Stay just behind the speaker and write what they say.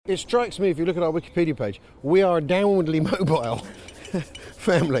it strikes me, if you look at our Wikipedia page, we are a downwardly mobile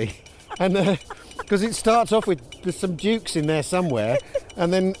family. And because it starts off with there's some dukes in there somewhere,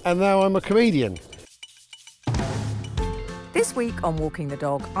 and now I'm a comedian. This week on Walking the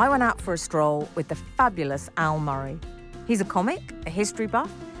Dog, I went out for a stroll with the fabulous Al Murray. He's a comic, a history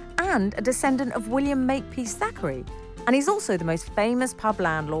buff, and a descendant of William Makepeace Thackeray. And he's also the most famous pub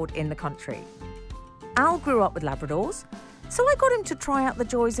landlord in the country. Al grew up with Labradors, so I got him to try out the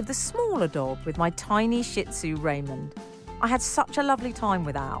joys of the smaller dog with my tiny Shih Tzu Raymond. I had such a lovely time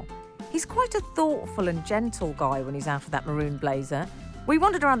with Al. He's quite a thoughtful and gentle guy when he's out of that maroon blazer. We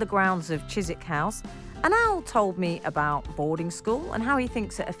wandered around the grounds of Chiswick House, and Al told me about boarding school and how he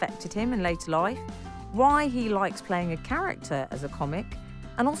thinks it affected him in later life, why he likes playing a character as a comic,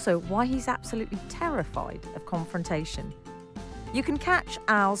 and also why he's absolutely terrified of confrontation. You can catch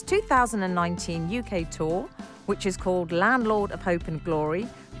Al's 2019 UK tour, which is called Landlord of Hope and Glory,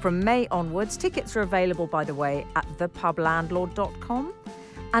 from May onwards. Tickets are available, by the way, at thepublandlord.com.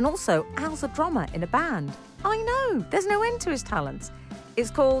 And also, Al's a drummer in a band. I know, there's no end to his talents. It's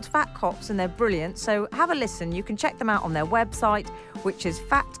called Fat Cops and they're brilliant, so have a listen. You can check them out on their website, which is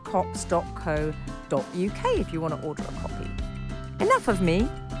fatcops.co.uk if you want to order a copy. Enough of me,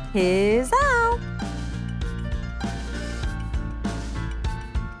 here's Al.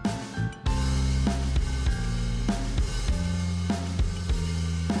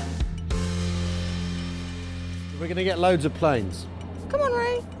 We're going to get loads of planes. Come on,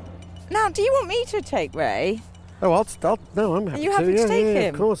 Ray. Now, do you want me to take Ray? Oh, no, I'm happy to. Are you happy to take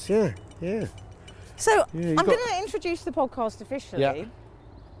him? Of course, yeah. So, I'm going to introduce the podcast officially. Yeah.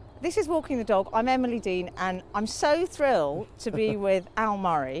 This is Walking the Dog. I'm Emily Dean, and I'm so thrilled to be with Al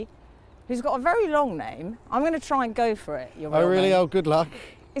Murray, who's got a very long name. I'm going to try and go for it. Oh, really? Name. Oh, good luck.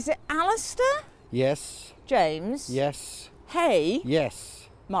 Is it Alistair? Yes. James? Yes. Hay? Yes.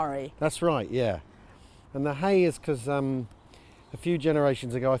 Murray? That's right, yeah. And the Hay is because a few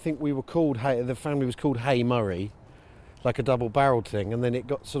generations ago, I think we were called Hay. The family was called Hay Murray, like a double-barreled thing, and then it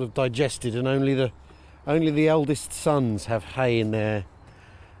got sort of digested, and only the eldest sons have Hay in their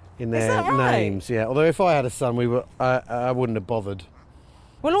names. Yeah. Although if I had a son, I wouldn't have bothered.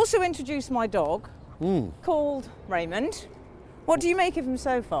 We'll also introduce my dog, called Raymond. What do you make of him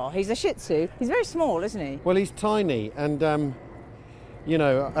so far? He's a Shih Tzu. He's very small, isn't he? Well, he's tiny, and I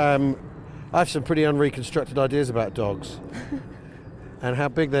have some pretty unreconstructed ideas about dogs and how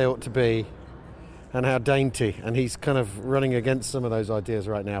big they ought to be and how dainty. And he's kind of running against some of those ideas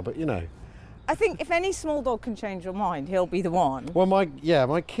right now. But, I think if any small dog can change your mind, he'll be the one. Well, my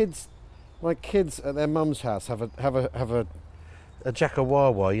kids at their mum's house have a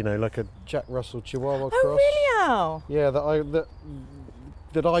Jackawawa, like a Jack Russell Chihuahua cross. Oh, really, Al? Yeah,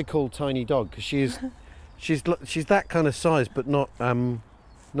 that I call Tiny Dog because she's that kind of size, but not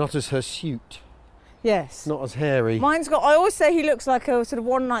as hirsute. Yes. Not as hairy. I always say he looks like a sort of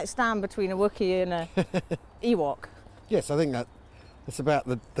one-night stand between a Wookiee and a Ewok. Yes, I think that's about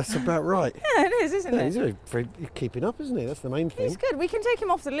right. Yeah, it is, isn't it? He's very keeping up, isn't he? That's the main thing. He's good. We can take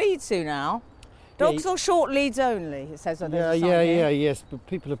him off the lead soon now. Dogs or short leads only, it says on the sign here. Yes. But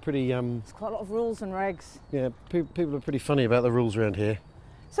people are pretty... There's quite a lot of rules and regs. Yeah, people are pretty funny about the rules around here.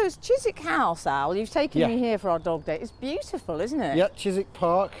 So it's Chiswick House, Al. You've taken me here for our dog day. It's beautiful, isn't it? Yeah, Chiswick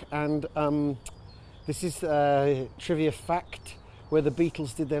Park, and this is trivia fact where the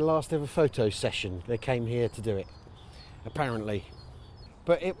Beatles did their last ever photo session. They came here to do it, apparently.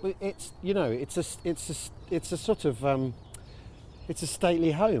 But it's a sort of it's a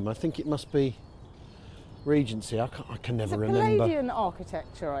stately home. I think it must be Regency. I can never remember. Palladian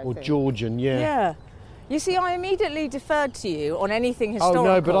architecture, I think. Or Georgian, yeah. Yeah. You see, I immediately deferred to you on anything historical.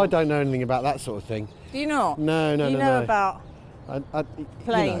 Oh, no, but I don't know anything about that sort of thing. Do you not? No. You know about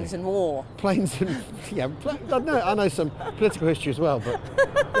planes and war. Planes and... Yeah, I know some political history as well, but...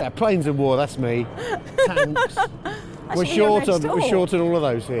 Yeah, planes and war, that's me. Tanks. We're short on all of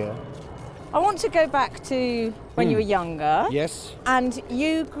those here. I want to go back to when you were younger. Yes. And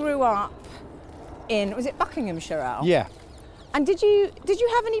you grew up in... Was it Buckinghamshire, Al? Yeah. And did you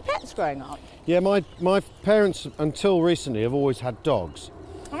have any pets growing up? Yeah, my parents, until recently, have always had dogs.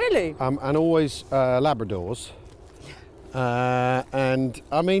 Really? And always Labradors. And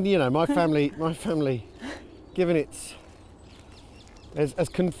I mean, my family, given its has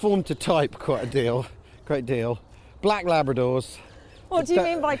conformed to type quite a great deal. Black Labradors. What do you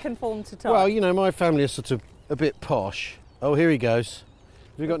mean by conform to type? Well, my family is sort of a bit posh. Oh, here he goes.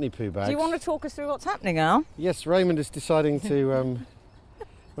 Have you got any poo bags? Do you want to talk us through what's happening, Al? Yes, Raymond is deciding to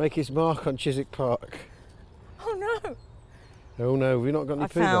make his mark on Chiswick Park. Oh no! Oh no, we've not got any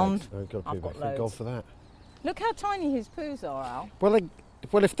poo bags. I've got poo bags. Thank God for that. Look how tiny his poos are, Al. Well,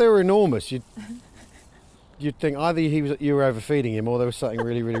 Well, if they were enormous, you'd think either you were overfeeding him or there was something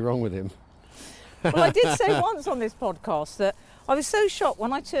really, really wrong with him. Well, I did say once on this podcast that I was so shocked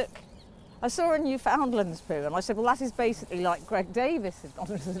when I saw a Newfoundland's poo, and I said, well, that is basically like Greg Davis has gone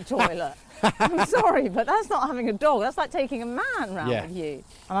to the toilet. I'm sorry, but that's not having a dog. That's like taking a man round with you.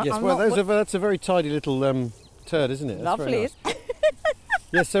 And Yes, that's a very tidy little turd, isn't it? That's lovely. Very nice.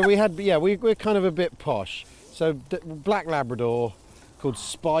 Yeah, so we're kind of a bit posh. So black Labrador called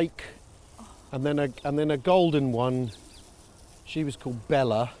Spike, and then a golden one. She was called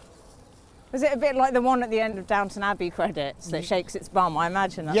Bella. Was it a bit like the one at the end of Downton Abbey credits that shakes its bum? I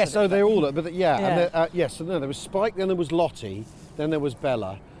imagine that's Yes, they're all, but Yeah. there was Spike, then there was Lottie, then there was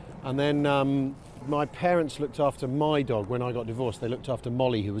Bella, and then my parents looked after my dog when I got divorced. They looked after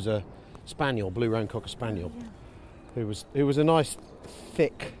Molly, who was a spaniel, blue roan cocker spaniel, who was a nice,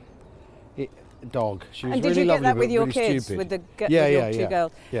 thick dog. She was and really did you lovely, get that with but your really kids, stupid. with your two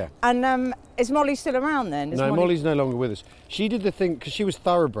girls? Yeah. And is Molly still around then? No, Molly's no longer with us. She did the thing, because she was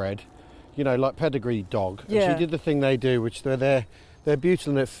thoroughbred, like pedigree dog. Yeah. And she did the thing they do, which they're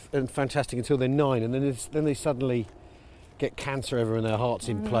beautiful and fantastic until they're 9, and then they suddenly get cancer everywhere and their hearts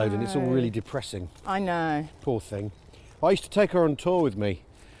implode, and it's all really depressing. I know. Poor thing. I used to take her on tour with me.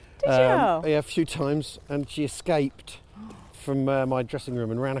 Did you? Yeah, a few times, and she escaped from my dressing room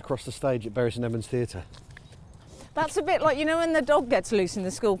and ran across the stage at Bury St Edmunds Theatre. That's a bit like, when the dog gets loose in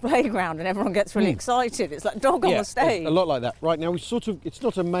the school playground and everyone gets really excited. It's like dog on the stage. A lot like that. Right now, it's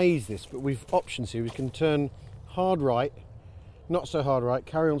not a maze this, but we've options here. We can turn hard right, not so hard right,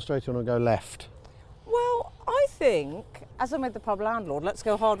 carry on straight on and go left. Well, I think, as I'm with the pub landlord, let's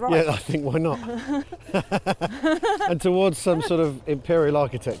go hard right. Yeah, I think why not? And towards some sort of imperial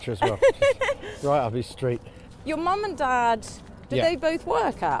architecture as well. Right up his street. Your mum and dad, did they both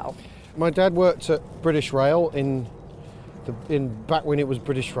work out? My dad worked at British Rail in back when it was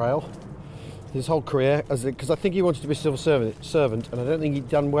British Rail. His whole career, because I think he wanted to be a civil servant, and I don't think he'd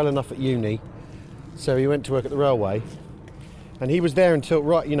done well enough at uni, so he went to work at the railway, and he was there until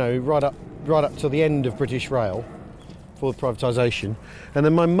right up till the end of British Rail, for the privatisation, and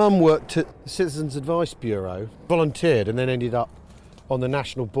then my mum worked at the Citizens Advice Bureau, volunteered, and then ended up on the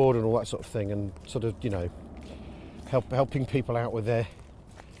national board and all that sort of thing, and sort of helping people out with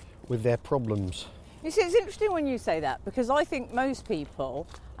their problems. You see, it's interesting when you say that, because I think most people,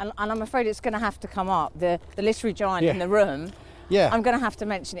 and I'm afraid it's going to have to come up, the literary giant in the room, I'm going to have to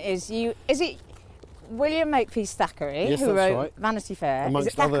mention it, is it William Makepeace Thackeray, who wrote Vanity Fair? Amongst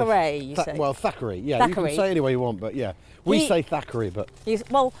is it Thackeray, you say? Well, Thackeray, yeah. Thackeray. You can say it any way you want, but yeah. We say Thackeray, but...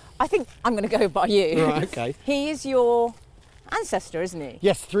 Well, I think I'm going to go by you. Right, okay. He is your ancestor, isn't he?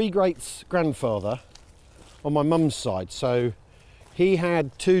 Yes, 3 greats-grandfather on my mum's side. So he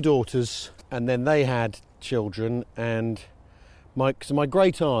had 2 daughters, and then they had children, and my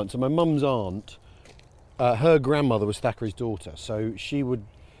great aunt, so my mum's aunt, her grandmother was Thackeray's daughter, so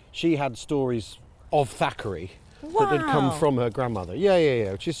she had stories of Thackeray that had come from her grandmother.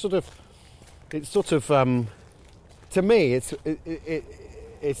 Yeah. Which is sort of to me,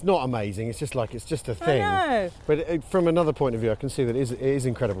 it's not amazing. It's just a thing. I know. But from another point of view, I can see that it is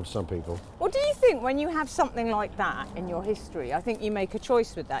incredible to some people. What do you think when you have something like that in your history? I think you make a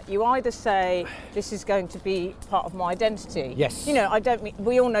choice with that. You either say, this is going to be part of my identity. Yes.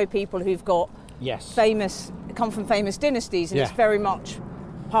 We all know people who've got come from famous dynasties, and it's very much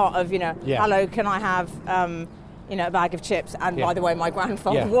part of, hello, can I have, a bag of chips? And by the way, my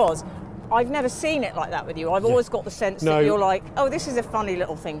grandfather was. I've never seen it like that with you. I've always got the sense that you're like, oh, this is a funny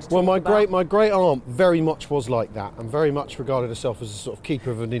little thing to talk about. My great aunt very much was like that, and very much regarded herself as a sort of keeper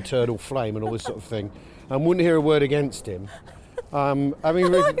of an eternal flame and all this sort of thing, and wouldn't hear a word against him. I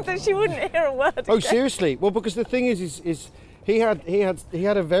like that she wouldn't hear a word against him. Oh, seriously? Well, because the thing is he had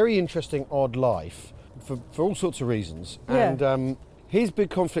a very interesting, odd life for all sorts of reasons, and his big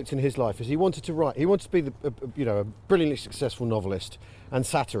conflict in his life is he wanted to write. He wanted to be a brilliantly successful novelist and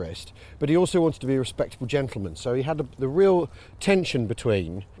satirist, but he also wanted to be a respectable gentleman. So he had the real tension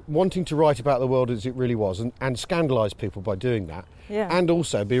between wanting to write about the world as it really was and scandalise people by doing that, and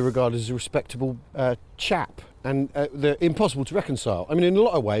also be regarded as a respectable chap. And they're impossible to reconcile. I mean, in a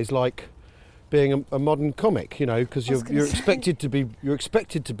lot of ways, like being a modern comic, because you're expected to be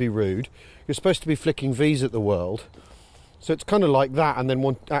rude. You're supposed to be flicking V's at the world. So it's kind of like that, and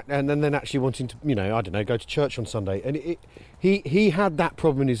then actually wanting to, go to church on Sunday. And he had that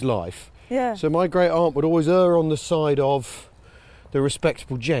problem in his life. Yeah. So my great aunt would always err on the side of the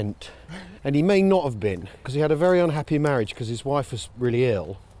respectable gent, and he may not have been, because he had a very unhappy marriage because his wife was really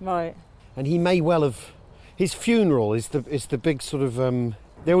ill. Right. And he may well have. His funeral is the big sort of.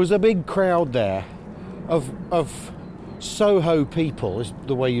 There was a big crowd there, of Soho people is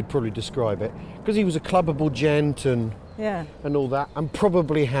the way you'd probably describe it, because he was a clubbable gent and all that, and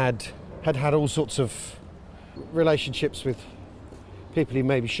probably had all sorts of relationships with people he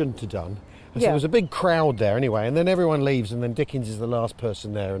maybe shouldn't have done. And so there was a big crowd there anyway, and then everyone leaves, and then Dickens is the last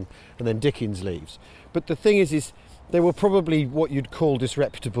person there, and then Dickens leaves. But the thing is they were probably what you'd call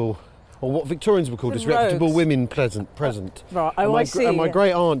disreputable, or what Victorians would call disreputable rogues. Women present. Right, I see. And my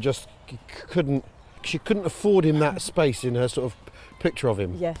great aunt just couldn't afford him that space in her sort of picture of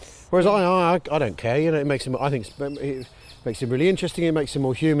him. Yes. Whereas I don't care. You know, it makes him. I think it makes him really interesting. It makes him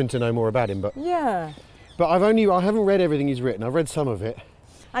more human to know more about him. But But I haven't read everything he's written. I've read some of it.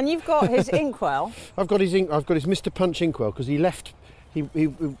 And you've got his inkwell. I've got his Mr. Punch inkwell, because he left. He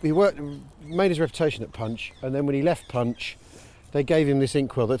made his reputation at Punch, and then when he left Punch, they gave him this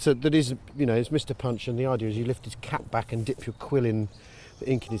inkwell that is, you know, it's Mr. Punch, and the idea is you lift his cap back and dip your quill in the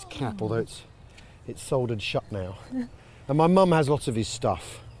ink in his cap, although it's soldered shut now. And my mum has lots of his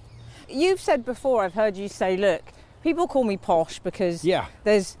stuff. You've said before, I've heard you say, look, people call me posh because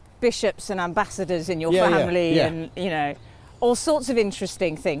there's bishops and ambassadors in your family and, you know, all sorts of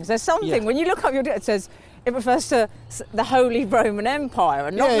interesting things. There's something, when you look up your it says it refers to the Holy Roman Empire,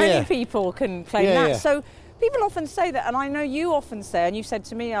 and not many people can claim that. Yeah. So people often say that, and I know you often say, and you said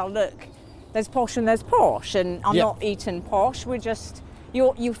to me, oh, look, there's posh and there's posh, and I'm not Eton posh, we're just,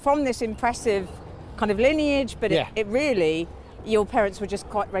 you're from this impressive kind of lineage, but it really, your parents were just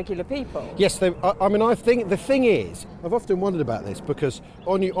quite regular people. Yes, I think the thing is, I've often wondered about this, because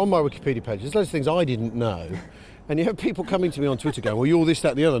on my Wikipedia page, there's loads of things I didn't know. And you have people coming to me on Twitter going, well, you're this, that,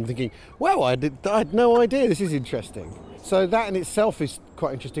 and the other. I'm thinking, well, I had no idea. This is interesting. So that in itself is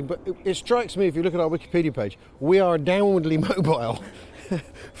quite interesting. But it strikes me, if you look at our Wikipedia page, we are a downwardly mobile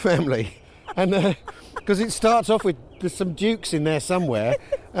family. And because it starts off with there's some dukes in there somewhere,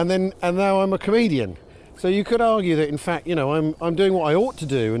 and now I'm a comedian. So you could argue that, in fact, you know, I'm doing what I ought to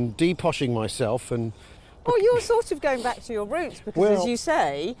do and de-poshing myself. And well, you're sort of going back to your roots, because as you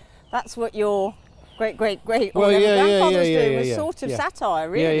say, that's what your great grandfather's doing was sort of satire,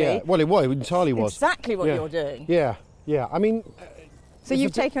 really. Yeah. Well, it entirely was. Exactly what you're doing. Yeah. I mean... So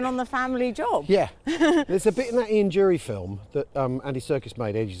you've taken on the family job? Yeah. There's a bit in that Ian Dury film that Andy Serkis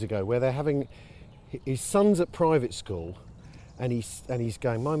made ages ago where they're having... His son's at private school, and he's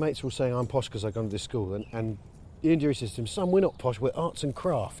going, my mates are all saying I'm posh because I've gone to this school, and Ian Dury says to him, son, we're not posh, we're arts and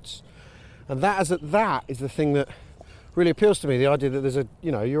crafts. And that is the thing that really appeals to me, the idea that there's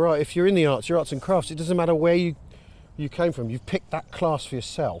you're right, if you're in the arts, you're arts and crafts, it doesn't matter where you came from, you've picked that class for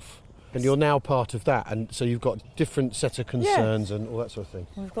yourself, and you're now part of that, and so you've got a different set of concerns and all that sort of thing.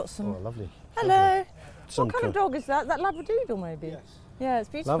 We've got some... Oh, lovely. Hello. Lovely. What kind of dog is that? That Labradoodle, maybe? Yes. Yeah, it's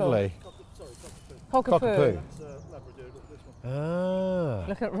beautiful. Lovely. Cockapoo. That's Labradoodle, this one. Ah.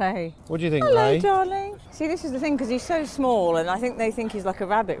 Look at Ray. What do you think, Hello, Ray? darling. See, this is the thing, because he's so small, and I think they think he's like a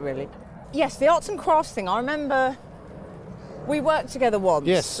rabbit, really. Yes, the arts and crafts thing, I remember... We worked together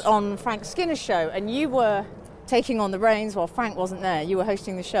once on Frank Skinner's show, and you were taking on the reins while Frank wasn't there. You were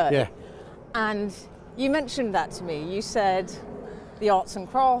hosting the show. Yeah. And you mentioned that to me. You said the arts and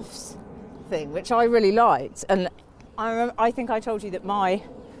crafts thing, which I really liked. And I think I told you that my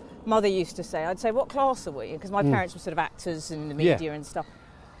mother used to say, I'd say, what class are we? Because my parents were sort of actors in the media and stuff.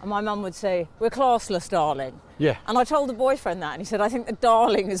 And my mum would say, we're classless, darling. Yeah. And I told the boyfriend that, and he said, I think the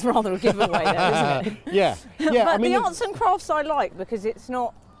darling is rather a giveaway there, isn't it? Yeah. But the arts and crafts I like, because it's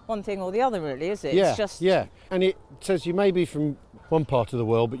not one thing or the other, really, is it? Yeah, it's just... yeah. And it says you may be from one part of the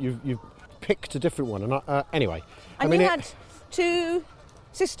world, but you've picked a different one. And anyway. And you had two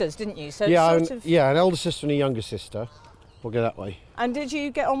sisters, didn't you? So an older sister and a younger sister. We'll go that way. And did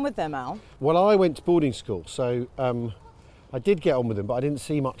you get on with them, Al? Well, I went to boarding school, so... I did get on with them, but I didn't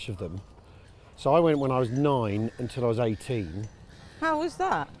see much of them. So I went when I was 9 until I was 18. How was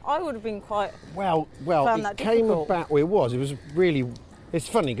that? I would have been quite... Well, it came about where it was. It was really... It's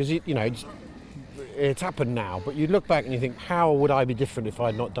funny because, it's happened now, but you look back and you think, how would I be different if I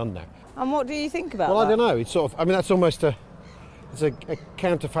had not done that? And what do you think about that? Well, I don't know. It's sort of... I mean, that's almost it's a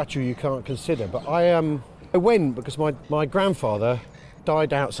counterfactual you can't consider. But I went because my grandfather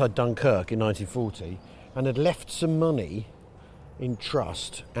died outside Dunkirk in 1940 and had left some money in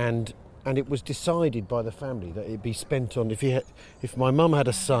trust, and it was decided by the family that it'd be spent on, if my mum had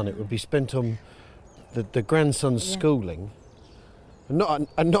a son, it would be spent on the grandson's schooling, and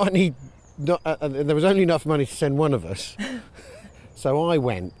there was only enough money to send one of us. So I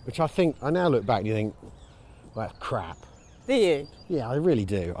went, which I now look back and you think, well, crap. Do you? Yeah, I really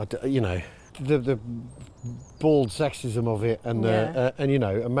do. The bald sexism of it, and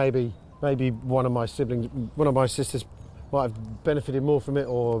and maybe one of my siblings, one of my sisters might have benefited more from it,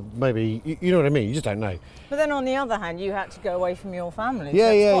 or maybe, you know what I mean, you just don't know. But then on the other hand, you had to go away from your family,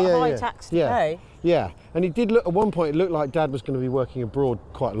 so it's quite a high tax to pay. Yeah, and it did look, at one point it looked like Dad was going to be working abroad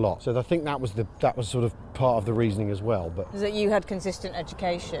quite a lot, so I think that was sort of part of the reasoning as well. But is that you had consistent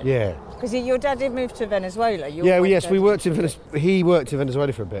education? Yeah. Because your dad did move to Venezuela. We worked in Venezuela. He worked in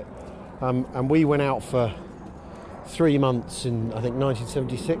Venezuela for a bit, and we went out for 3 months in, I think,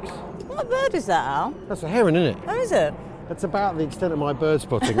 1976. What bird is that, Al? That's a heron, isn't it? Oh, is it? That's about the extent of my bird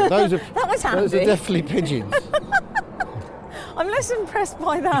spotting. Those are that was handy. Those are definitely pigeons. I'm less impressed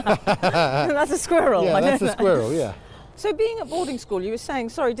by that. That's a squirrel. Yeah, that's a squirrel, yeah. So being at boarding school, you were saying,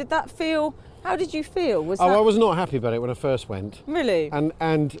 how did you feel? I was not happy about it when I first went. Really?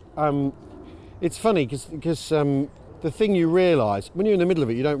 And it's funny because the thing you realise, when you're in the middle of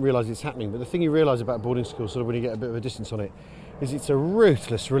it, you don't realise it's happening, but the thing you realise about boarding school, sort of when you get a bit of a distance on it, is it's a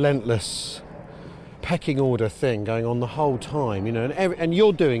ruthless, relentless pecking order thing going on the whole time, you know, and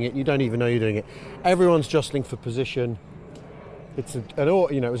you're doing it, you don't even know you're doing it. Everyone's jostling for position. It's it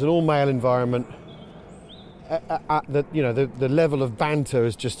was an all-male environment. The level of banter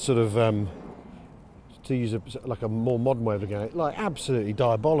is just sort of, to use a more modern way of looking at it, like absolutely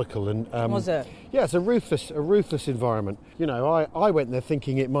diabolical. And was it? Yeah, it's a ruthless environment. You know, I went there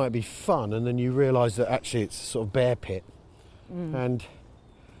thinking it might be fun, and then you realise that actually it's a sort of bear pit, and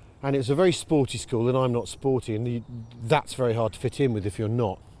it's a very sporty school, and I'm not sporty, and that's very hard to fit in with if you're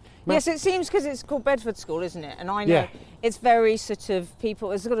not. Yes, it seems, because it's called Bedford School, isn't it? And I know it's very sort of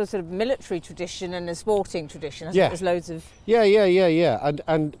it's got a sort of military tradition and a sporting tradition. I think there's loads of... Yeah.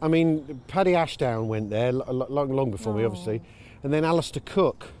 And I mean, Paddy Ashdown went there long before me, obviously. And then Alistair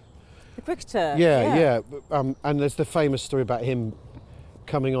Cook. The cricketer. Yeah. And there's the famous story about him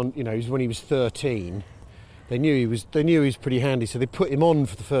coming on, you know, when he was 13. They knew he was pretty handy, so they put him on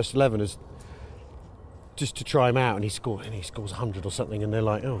for the first 11 as just to try him out, and he scores 100 or something, and they're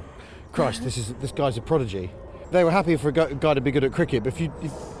like, oh Christ, this guy's a prodigy. They were happy for a guy to be good at cricket, but if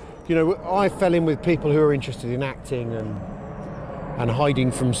you know, I fell in with people who are interested in acting and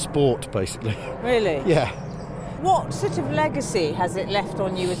hiding from sport, basically. Really? Yeah. What sort of legacy has it left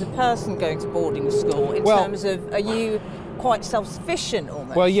on you as a person going to boarding school in terms of, are you quite self-sufficient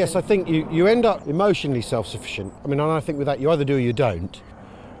almost? Well, yes, I think you end up emotionally self-sufficient. I mean, and I think with that you either do or you don't,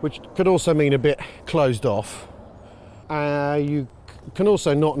 which could also mean a bit closed off. You can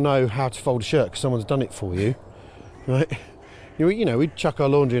also not know how to fold a shirt because someone's done it for you, right? You know, we'd chuck our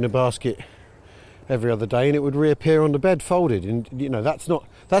laundry in a basket every other day and it would reappear on the bed folded, and you know that's not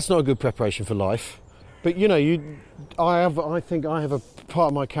a good preparation for life. But you know, I think I have a part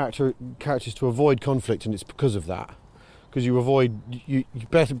of my character is to avoid conflict, and it's because of that. Because you're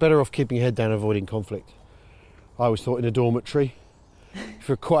better off keeping your head down, avoiding conflict. I always thought in a dormitory,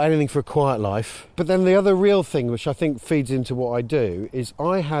 for anything for a quiet life. But then the other real thing, which I think feeds into what I do, is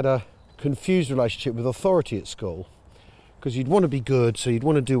I had a confused relationship with authority at school. Because you'd want to be good, so you'd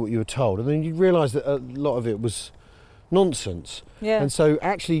want to do what you were told, and then you'd realise that a lot of it was nonsense. Yeah. And so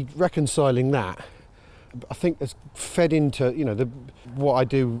actually reconciling that, I think, has fed into, you know, what I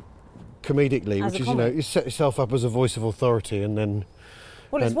do comedically, which is, you know, you set yourself up as a voice of authority, and then...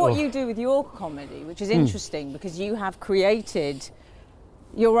 Well, it's what you do with your comedy, which is interesting, because you have created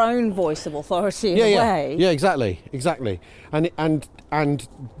your own voice of authority in a way. Yeah, exactly. And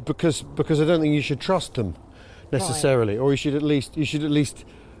because I don't think you should trust them necessarily, right. Or you should at least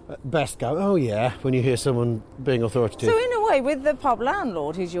best go, oh yeah, when you hear someone being authoritative. So in a way, with the pub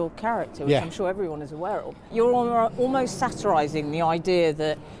landlord, who's your character, which I'm sure everyone is aware of, you're almost satirising the idea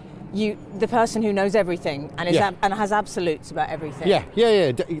that the person who knows everything and has absolutes about everything.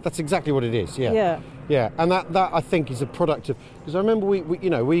 Yeah. That's exactly what it is. Yeah. And that I think is a product of, because I remember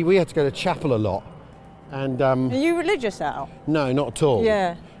we had to go to chapel a lot, and are you religious, Al? No, not at all.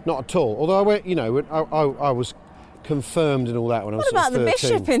 Yeah, not at all. Although I went, I was confirmed and all that when I was sort of 13. What about the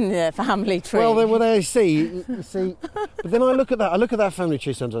bishop in the family tree? Well, they see. But then I look at that family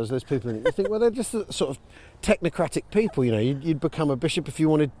tree sometimes. There's people in it. You think, well, they're just sort of technocratic people. You know, you'd become a bishop if you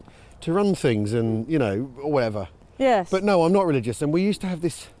wanted to run things, and or whatever. Yes. But no, I'm not religious, and we used to have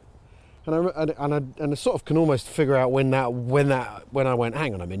this, and I sort of can almost figure out when I went,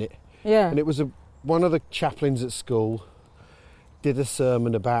 hang on a minute. Yeah. And it was one of the chaplains at school did a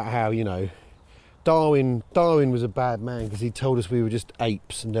sermon about how Darwin was a bad man because he told us we were just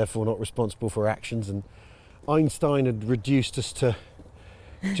apes and therefore not responsible for our actions, and Einstein had reduced us to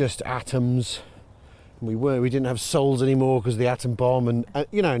just atoms. We didn't have souls anymore because of the atom bomb, and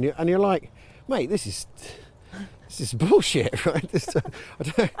you're like, mate, this is bullshit, right?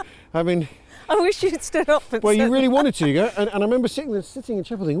 I wish you'd stood up. Well, you really wanted to, you go, and I remember sitting in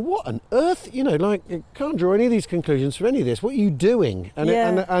chapel thinking, what on earth? You know, like, you can't draw any of these conclusions from any of this. What are you doing?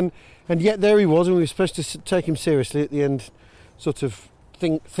 And yet there he was, and we were supposed to take him seriously at the end, sort of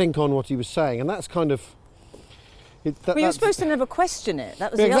think on what he was saying, and that's kind of. You're supposed to never question it.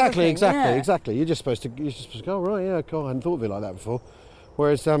 That was the other thing. Exactly. You're just supposed to go, oh, right, yeah, cool. I hadn't thought of it like that before.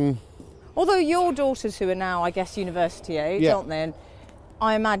 Whereas, although your daughters, who are now, I guess, university age, aren't they? And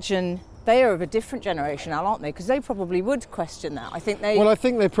I imagine they are of a different generation now, aren't they? Because they probably would question that. I think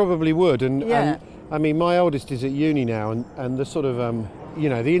they probably would. And I mean, my oldest is at uni now, and the sort of,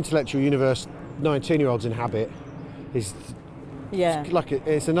 the intellectual universe 19-year-olds inhabit is. Yeah.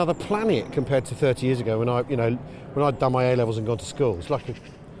 It's another planet compared to 30 years ago when I'd done my A-levels and gone to school.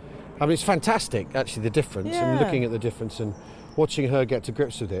 It's fantastic, actually, the difference, and looking at the difference and watching her get to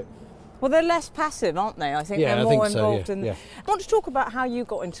grips with it. Well, they're less passive, aren't they? I think they're more involved. I want to talk about how you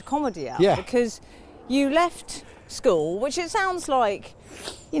got into comedy, Al, because you left school, which it sounds like,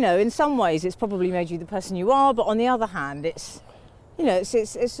 in some ways it's probably made you the person you are, but on the other hand, it's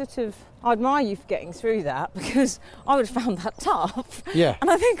sort of, I admire you for getting through that, because I would have found that tough. Yeah. And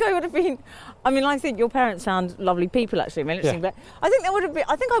I think I would have been, I think your parents sound lovely people, actually, but I think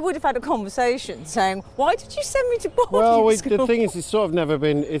I would have had a conversation saying, why did you send me to boarding school? The thing is,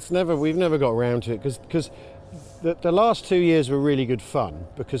 we've never got around to it, because the last 2 years were really good fun,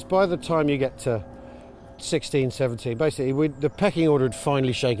 because by the time you get to 16, 17, basically the pecking order had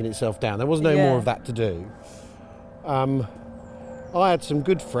finally shaken itself down. There was no more of that to do. I had some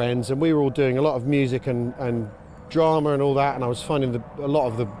good friends, and we were all doing a lot of music and drama and all that, and I was finding a lot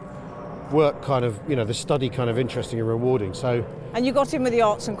of the work kind of, the study kind of interesting and rewarding. So. And you got in with the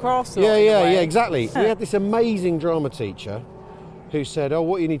arts and crafts. Yeah, exactly. We had this amazing drama teacher who said, "Oh,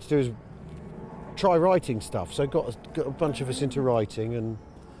 what you need to do is try writing stuff." So got a bunch of us into writing, and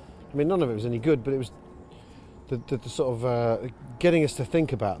none of it was any good, but it was the sort of getting us to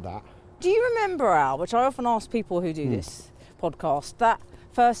think about that. Do you remember, Al, which I often ask people who do this podcast, that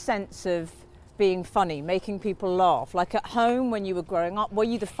first sense of being funny, making people laugh? Like at home when you were growing up, were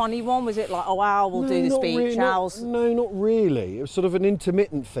you the funny one? Was it like, oh, Al will do the speech, Al's... No, not really. It was sort of an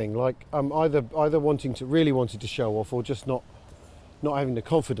intermittent thing, like either wanting to show off or just not having the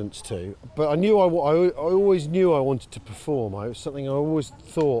confidence to. But I always knew I wanted to perform. It was something I always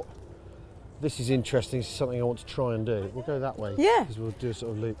thought, this is interesting, this is something I want to try and do. We'll go that way. Yeah. Because we'll do a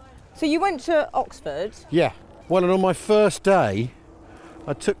sort of loop. So you went to Oxford? Yeah. Well, and on my first day,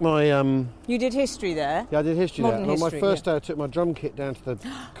 I took my... You did history there? Yeah, I did history Modern there. History, on my first day, I took my drum kit down to the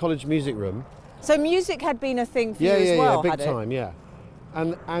college music room. So music had been a thing for you as well, big time, yeah.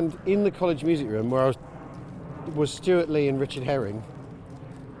 And in the college music room, where was Stuart Lee and Richard Herring.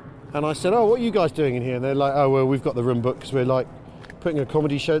 And I said, oh, what are you guys doing in here? And they're like, oh, well, we've got the room booked because we're, like, putting a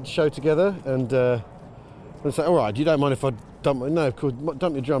comedy show together. And I said, all right, you don't mind if I... dump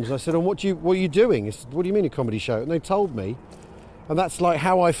your drums. And I said, what are you doing? He said, what do you mean a comedy show? And they told me, and that's like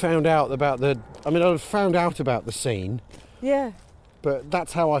how I found out about I'd found out about the scene. Yeah. But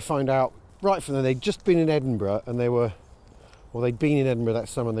that's how I found out right from then. They'd just been in Edinburgh, and they'd been in Edinburgh that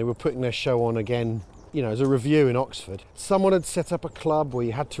summer, and they were putting their show on again, as a review in Oxford. Someone had set up a club where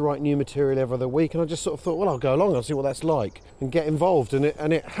you had to write new material every other week, and I just sort of thought, well, I'll go along, I'll see what that's like, and get involved. And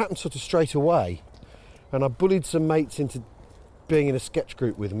it happened sort of straight away. And I bullied some mates into being in a sketch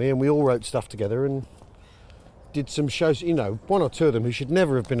group with me, and we all wrote stuff together and did some shows. One or two of them who should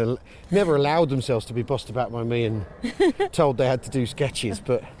never have never allowed themselves to be bossed about by me and told they had to do sketches.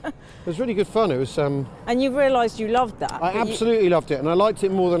 But it was really good fun. It was. And you realised you loved that. I absolutely loved it, and I liked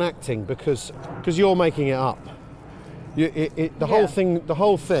it more than acting because you're making it up. The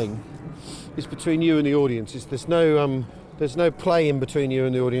whole thing is between you and the audience. There's no play in between you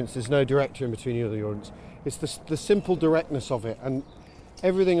and the audience. There's no director in between you and the audience. It's the simple directness of it, and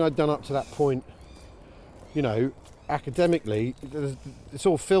everything I'd done up to that point, academically, it's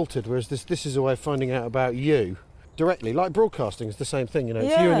all filtered, whereas this is a way of finding out about you directly. Like broadcasting is the same thing,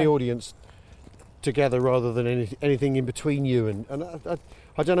 It's you and the audience together rather than anything in between you, and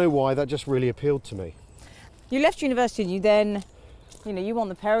I don't know why, that just really appealed to me. You left university and you then, you won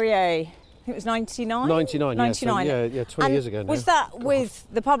the Perrier... I think it was 99? 99, yeah. 20 years ago now. Was that with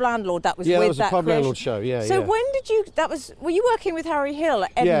the Pub Landlord? That was with that was a Pub Landlord show, yeah. So when did you... Were you working with Harry Hill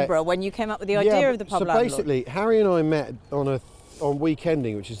at Edinburgh when you came up with the idea of the Pub Landlord? So basically, Harry and I met on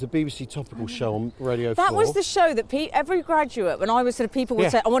Weekending, which is the BBC topical show on Radio 4. That was the show that every graduate, when I was sort of, people would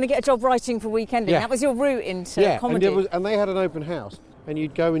say, I want to get a job writing for Weekending. Yeah. That was your route into comedy. And they had an open house, and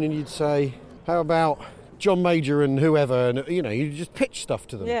you'd go in and you'd say, how about John Major and whoever, and you just pitch stuff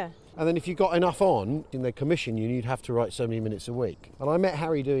to them. Yeah. And then if you got enough on in their commission, you'd have to write so many minutes a week. And I met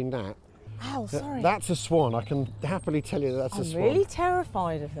Harry doing that. Ow, sorry. That's a swan. I can happily tell you that's a swan. I'm really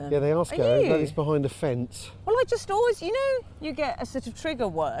terrified of them. Yeah, they are scary. That is behind the fence. Well, I just always, you get a sort of trigger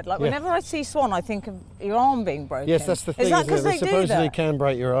word. Like whenever I see swan, I think of your arm being broken. Yes, that's the thing. Is that because they supposedly can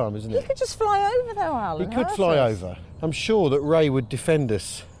break your arm, isn't it? He could just fly over though, Alan. He could fly over. I'm sure that Ray would defend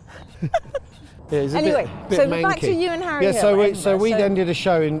us. Anyway, bit so manky. Back to you and Harry Hill. So we then did a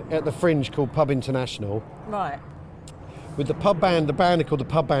show at the Fringe called Pub International. Right. With the band are called the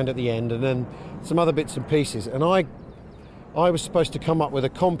Pub Band at the end, and then some other bits and pieces. And I was supposed to come up with a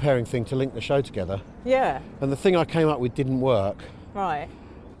comparing thing to link the show together. Yeah. And the thing I came up with didn't work. Right.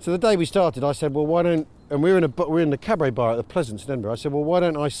 So the day we started, I said, well, why don't... And we're in the cabaret bar at the Pleasance in Edinburgh. I said, well, why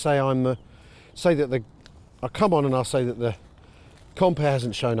don't I say I'll come on and I'll say that the compare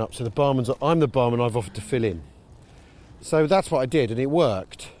hasn't shown up, so I'm the barman, I've offered to fill in. So that's what I did, and it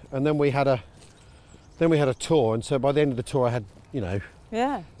worked. And then we had a tour, and so by the end of the tour I had, an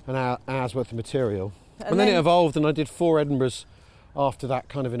hour's worth of material. And then it evolved, and I did 4 Edinburghs after that,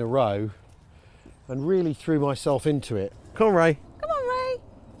 kind of in a row, and really threw myself into it. Come on, Ray. Come on, Ray.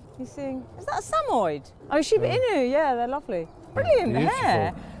 You sing. Is that a Samoyed? Oh, Shiba Inu. Yeah, they're lovely. Brilliant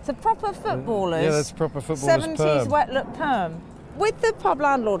hair. It's a proper footballer's. Yeah, that's proper footballer's 70s perm. wet look perm. With the pub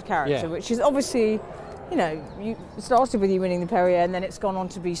landlord character, which is obviously, you started with you winning the Perrier, and then it's gone on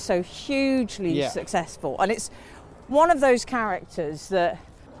to be so hugely successful. And it's one of those characters that,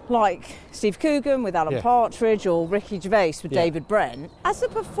 like Steve Coogan with Alan Partridge or Ricky Gervais with David Brent, as a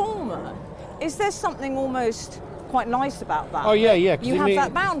performer, is there something almost quite nice about that? Oh yeah. You have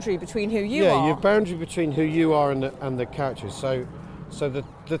that boundary between who you are. Yeah, you have boundary between who you are and the characters. So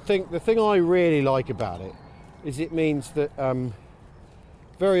the thing I really like about it is it means that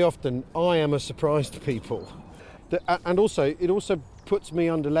very often I am a surprise to people, and also it also puts me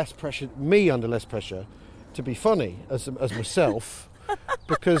under less pressure to be funny as myself,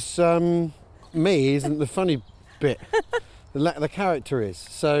 because me isn't the funny bit, the character is.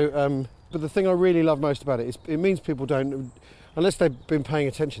 So, but the thing I really love most about it is it means people don't, unless they've been paying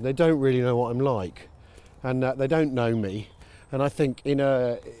attention, they don't really know what I'm like, and they don't know me. And I think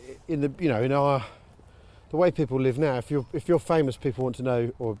the way people live now, if you're famous, people want to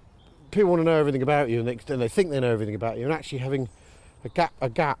know everything about you, and they think they know everything about you. And actually having a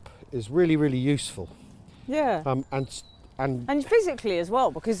gap is really, really useful. Yeah. And physically as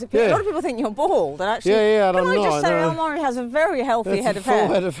well, because a lot of people think you're bald, and actually, and can I'm I just not, say, Al Murray has a very healthy head of hair.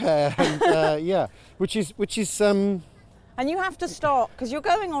 Full head of hair, and, which is. And you have to start, because you're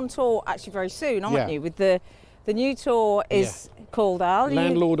going on tour actually very soon, aren't you? With the new tour is called Al.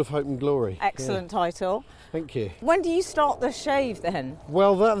 Landlord of Hope and Glory. Excellent title. Thank you. When do you start the shave then?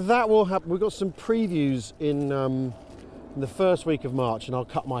 Well, that will happen. We've got some previews in the first week of March, and I'll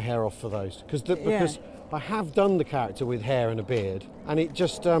cut my hair off for those because I have done the character with hair and a beard, and it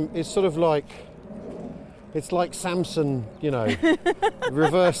just it's sort of like it's like Samson,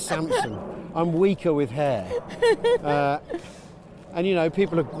 reverse Samson. I'm weaker with hair, and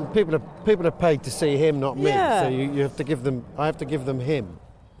people are paid to see him, not me. So you have to give them. I have to give them him.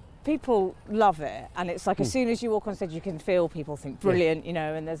 People love it, and it's like as soon as you walk on stage, you can feel people think brilliant,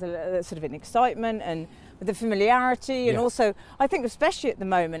 and there's a sort of an excitement and with the familiarity, and also I think especially at the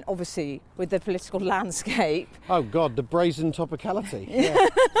moment, obviously with the political landscape. Oh God, the brazen topicality.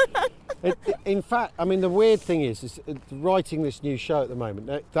 In fact, I mean the weird thing is writing this new show at the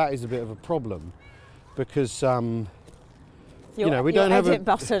moment. That is a bit of a problem because. We don't have edit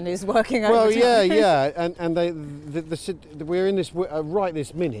button is working. Well, and we're in this right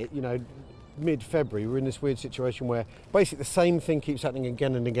this minute, mid-February. We're in this weird situation where basically the same thing keeps happening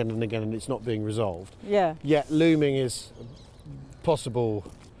again and again and again, and it's not being resolved. Yeah. Yet looming is possible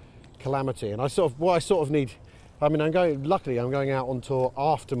calamity, and what I sort of need. I mean, I'm going out on tour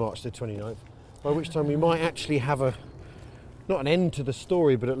after March the 29th, by which time we might actually have not an end to the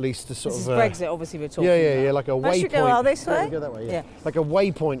story, but at least the sort of... This is Brexit, obviously, we're talking about. Like a waypoint. Should go out this way? Go that way, yeah. Like a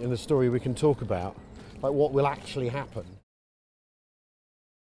waypoint in the story we can talk about, like what will actually happen.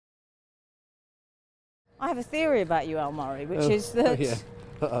 I have a theory about you, Al Murray, which is that...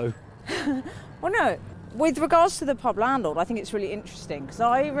 Uh-oh. Well, no, with regards to the pub landlord, I think it's really interesting, because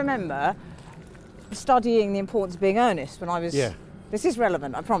I remember studying the importance of being earnest when I was... Yeah. This is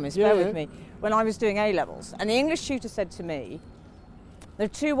relevant, I promise, bear with me. When I was doing A-levels, and the English tutor said to me, there are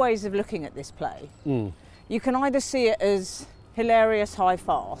 2 ways of looking at this play. You can either see it as hilarious high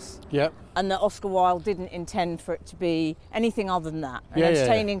farce, and that Oscar Wilde didn't intend for it to be anything other than that, an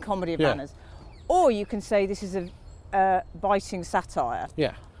entertaining comedy of manners, or you can say this is a biting satire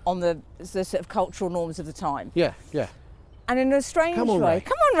on the sort of cultural norms of the time. And in a strange way,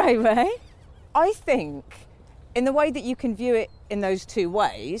 come on, Ray, I think in the way that you can view it in those two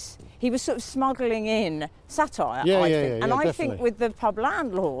ways, he was sort of smuggling in satire, I think. Yeah, and I definitely. think with the pub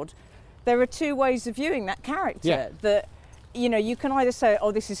landlord, there are two ways of viewing that character. That, you know, you can either say,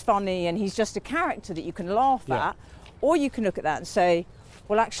 oh, this is funny and he's just a character that you can laugh at, or you can look at that and say,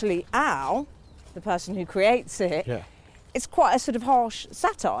 well, actually, Al, the person who creates it, it's quite a sort of harsh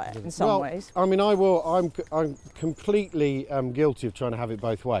satire in some ways. I mean, I'm completely guilty of trying to have it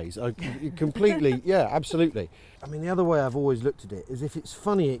both ways. I completely, absolutely. I mean, the other way I've always looked at it is if it's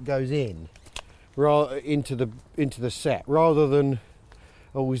funny, it goes into the set rather than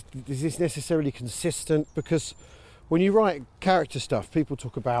always. Is this necessarily consistent? Because when you write character stuff, people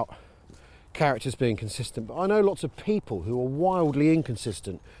talk about characters being consistent, but I know lots of people who are wildly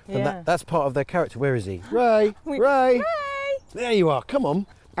inconsistent, and that's part of their character. Where is he? Ray! There you are, come on.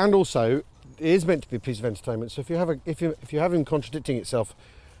 And also, it is meant to be a piece of entertainment, so if you have him contradicting himself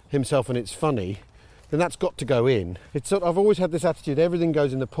and it's funny, then that's got to go in. I've always had this attitude, everything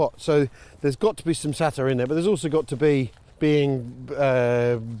goes in the pot, so there's got to be some satire in there, but there's also got to be being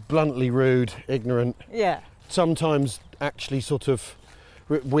bluntly rude, ignorant, sometimes actually sort of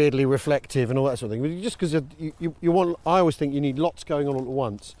weirdly reflective and all that sort of thing. Just because you want, I always think you need lots going on all at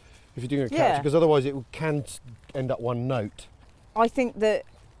once if you're doing a character, because otherwise it can end up one note. I think that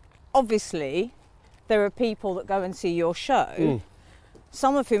obviously there are people that go and see your show,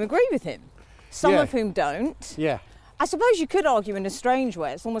 some of whom agree with him, some of whom don't. Yeah. I suppose you could argue in a strange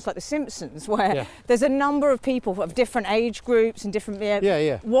way, it's almost like The Simpsons, where there's a number of people of different age groups and different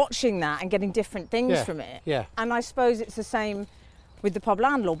watching that and getting different things from it. Yeah. And I suppose it's the same with the pub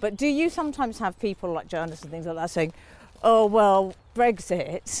landlord. But do you sometimes have people like journalists and things like that saying, oh, well,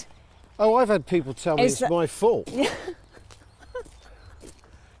 Brexit... Oh, I've had people tell me it's my fault.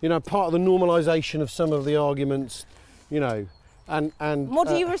 You know, part of the normalisation of some of the arguments, you know, and what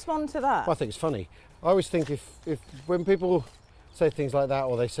do you respond to that? I think it's funny. I always think if when people say things like that,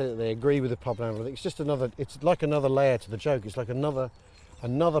 or they say that they agree with the pub landlord, it's just it's like another layer to the joke. It's like another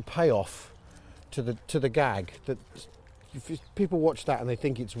payoff to the gag. That if people watch that and they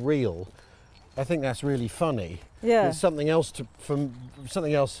think it's real, I think that's really funny. Yeah. It's something else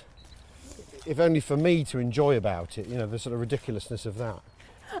if only for me to enjoy about it, you know, the sort of ridiculousness of that.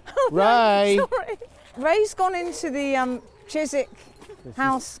 Oh, Ray! No, sorry. Ray's gone into the Chiswick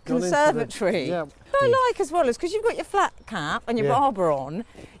House Conservatory. I like as well as, because you've got your flat cap and your barber on,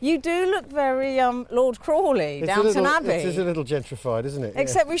 you do look very Lord Crawley, Downton Abbey. It is a little gentrified, isn't it?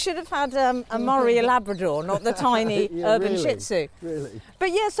 Except we should have had a Murray a Labrador, not the tiny urban Shih Tzu. Really? But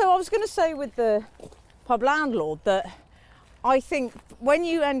so I was going to say with the pub landlord that I think when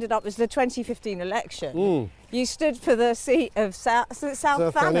you ended up as the 2015 election, you stood for the seat of South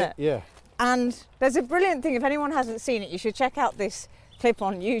Thanet. Yeah. And there's a brilliant thing, if anyone hasn't seen it, you should check out this clip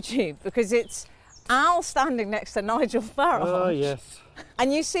on YouTube, because it's Al standing next to Nigel Farage. Oh, yes.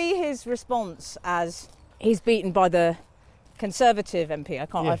 And you see his response as he's beaten by the Conservative MP. I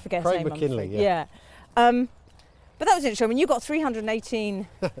forget his name. Craig McKinley, yeah. But that was interesting. I mean, you got 318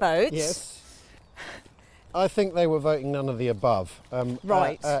 votes. Yes. I think they were voting none of the above.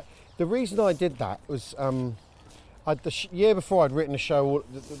 Right. The reason I did that was the year before I'd written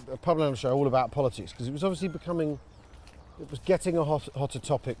a pub landlord show all about politics, because it was obviously getting a hotter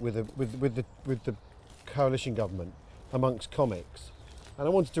topic with the coalition government amongst comics, and I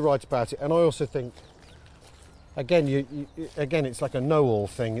wanted to write about it. And I also think, again, it's like a know-all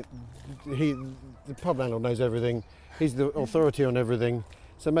thing. The pub landlord knows everything. He's the authority on everything.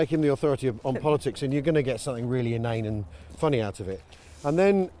 So make him the authority on politics, and you're going to get something really inane and funny out of it. And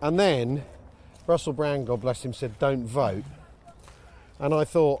then Russell Brand, God bless him, said, "Don't vote." And I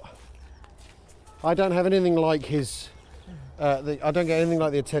thought, I don't have anything like his. I don't get anything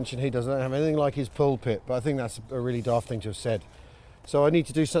like the attention he does. I don't have anything like his pulpit. But I think that's a really daft thing to have said. So I need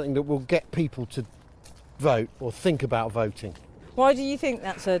to do something that will get people to vote or think about voting. Why do you think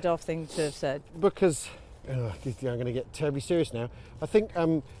that's a daft thing to have said? Because. I'm going to get terribly serious now. I think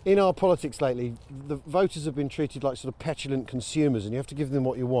in our politics lately, the voters have been treated like sort of petulant consumers, and you have to give them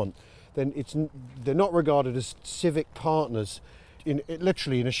what you want. Then they're not regarded as civic partners,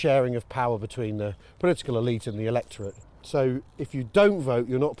 literally in a sharing of power between the political elite and the electorate. So if you don't vote,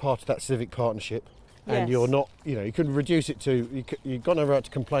 you're not part of that civic partnership, and you're not. You can reduce it to you've got no right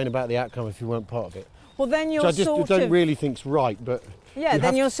to complain about the outcome if you weren't part of it. Well, then you're don't really think's right, but. Yeah,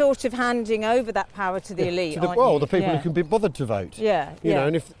 then you're sort of handing over that power to the elite, the people who can be bothered to vote. Yeah, you know,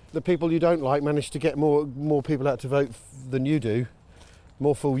 and if the people you don't like manage to get more people out to vote than you do,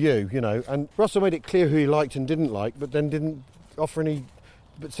 more fool you, you know. And Russell made it clear who he liked and didn't like, but then didn't offer any,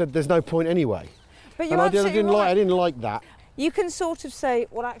 but said there's no point anyway. But I didn't like that. you can sort of say,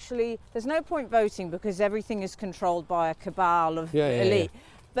 well, actually, there's no point voting because everything is controlled by a cabal of elite. Yeah.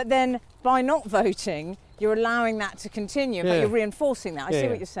 But then by not voting, you're allowing that to continue, but you're reinforcing that. I see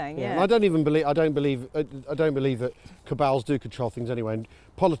what you're saying. Yeah. And I don't believe that cabals do control things anyway. And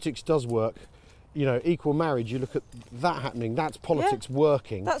politics does work. You know, equal marriage. You look at that happening. That's politics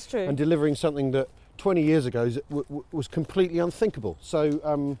working. That's true. And delivering something that 20 years ago was completely unthinkable.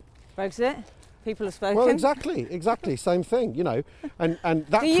 So Brexit. People have spoken. Well, exactly, same thing. You know, and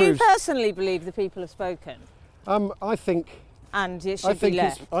that. Do you personally believe the people have spoken? I think. And it should be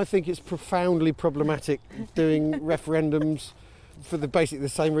left. I think it's profoundly problematic doing referendums for basically the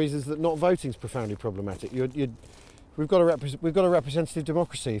same reasons that not voting is profoundly problematic. We've got a representative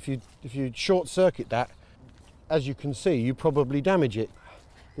democracy. If you short circuit that, as you can see, you probably damage it.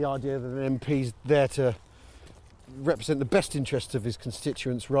 The idea that an MP's there to represent the best interests of his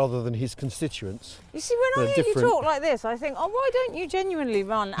constituents rather than his constituents. You see, when I hear you talk like this, I think, why don't you genuinely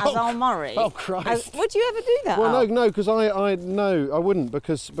run as Al Murray? Oh, Christ. Would you ever do that? Well, no, because I wouldn't,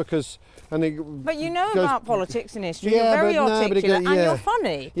 because but you know about politics and history. You're very articulate and you're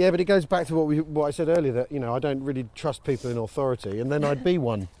funny. Yeah, but it goes back to what I said earlier, that, you know, I don't really trust people in authority, and then I'd be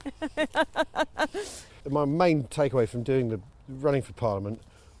one. My main takeaway from running for Parliament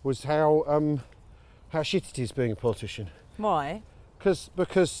was how shit it is being a politician. Why?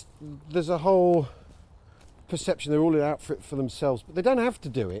 Because there's a whole perception they're all out for themselves, but they don't have to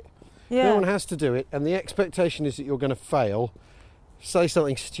do it. Yeah. No one has to do it, and the expectation is that you're going to fail, say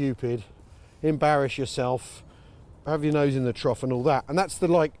something stupid, embarrass yourself, have your nose in the trough and all that. And that's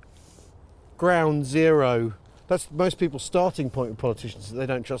the ground zero. That's most people's starting point with politicians, that they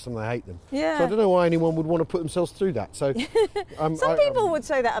don't trust them, they hate them. Yeah. So I don't know why anyone would want to put themselves through that. So some people would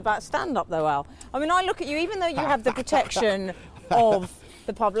say that about stand-up though, Al. I mean, I look at you, even though you have the protection of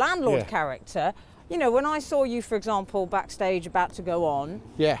the pub landlord character, you know, when I saw you, for example, backstage about to go on,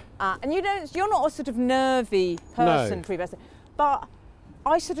 and you're not a sort of nervy person pre-backstage, but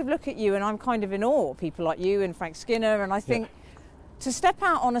I sort of look at you and I'm kind of in awe of people like you and Frank Skinner, and I think to step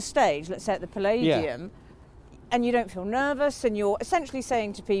out on a stage, let's say at the Palladium, and you don't feel nervous, and you're essentially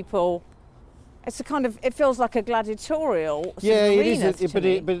saying to people, it feels like a gladiatorial sort of arena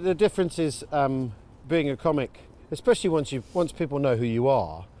but the difference is being a comic, especially once people know who you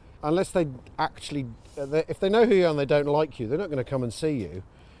are, unless they actually, if they know who you are and they don't like you, they're not going to come and see you.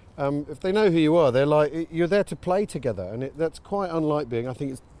 If they know who you are, they're like, you're there to play together, and that's quite unlike I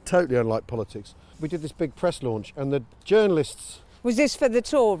think it's totally unlike politics. We did this big press launch, and the journalists... Was this for the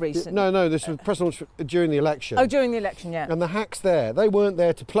tour recently? No, this was press launch during the election. Oh, during the election, yeah. And the hacks there, they weren't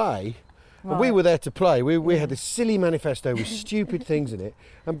there to play. Right. We were there to play. We had this silly manifesto with stupid things in it,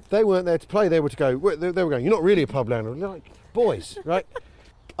 and they weren't there to play. They were to go. They were going, you're not really a pub landlord. Like, boys, right?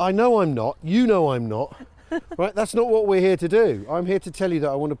 I know I'm not. You know I'm not. Right? That's not what we're here to do. I'm here to tell you that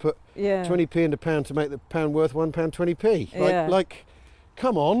I want to put 20p in a pound to make the pound worth £1.20p. Like,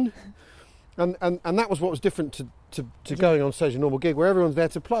 come on. And that was what was different to going on stage a normal gig, where everyone's there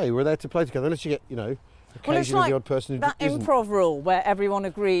to play. We're there to play together, unless you get, occasionally the odd person who that isn't. Improv rule where everyone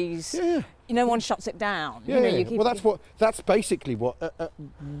agrees. Yeah. No one shuts it down. Yeah. That's basically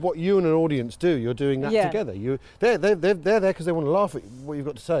what you and an audience do. You're doing that together. They're there because they want to laugh at what you've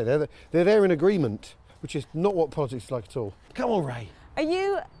got to say. They're there in agreement, which is not what politics is like at all. Come on, Ray. Are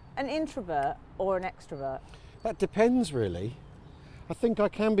you an introvert or an extrovert? That depends, really. I think I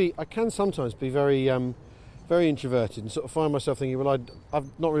can sometimes be very very introverted and sort of find myself thinking, well,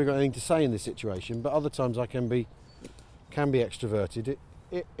 I've not really got anything to say in this situation. But other times I can be extroverted.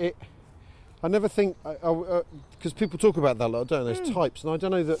 I never think, because people talk about that a lot, don't they? There's types, and I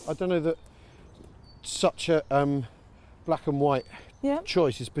don't know that such a black and white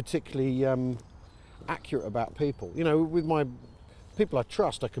choice is particularly accurate about people. With my people I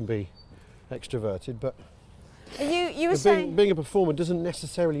trust, I can be extroverted, but you were saying being a performer doesn't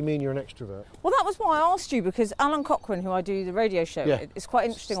necessarily mean you're an extrovert. Well, that was why I asked you, because Alan Cochrane, who I do the radio show, is quite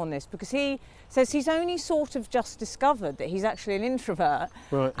interesting on this, because he says he's only sort of just discovered that he's actually an introvert,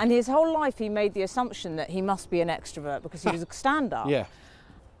 right. And his whole life he made the assumption that he must be an extrovert because he was a stand-up. Yeah.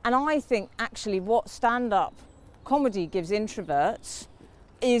 And I think actually what stand-up comedy gives introverts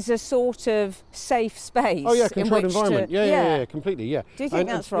is a sort of safe space. Oh yeah, controlled environment. Yeah, completely. Yeah. Do you think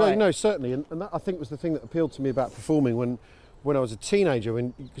that's right? No, certainly, and that I think was the thing that appealed to me about performing when I was a teenager.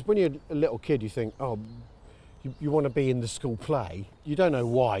 Because when you're a little kid, you think, you want to be in the school play. You don't know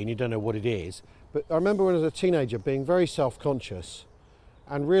why, and you don't know what it is. But I remember when I was a teenager being very self-conscious,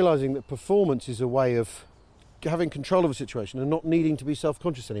 and realising that performance is a way of having control of a situation and not needing to be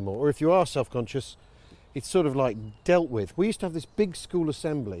self-conscious anymore. Or if you are self-conscious, it's sort of like dealt with. We used to have this big school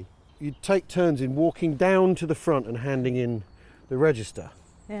assembly you'd take turns in walking down to the front and handing in the register.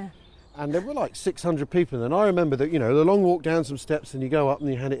 Yeah. And there were like 600 people, and I remember that, the long walk down some steps and you go up and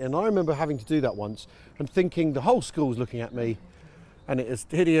you hand it in. I remember having to do that once and thinking the whole school's looking at me and it is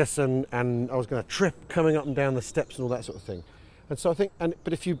hideous and I was going to trip coming up and down the steps and all that sort of thing. And so I think,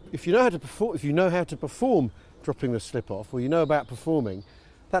 but if you know how to perform dropping the slip off, or you know about performing,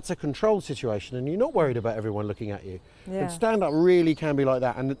 that's a controlled situation and you're not worried about everyone looking at you. Yeah. And stand-up really can be like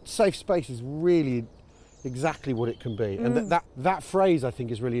that, and the safe space is really exactly what it can be. And that phrase I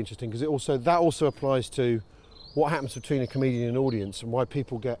think is really interesting, because that also applies to what happens between a comedian and audience, and why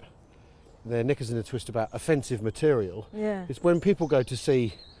people get their knickers in a twist about offensive material. Yeah. It's when people go to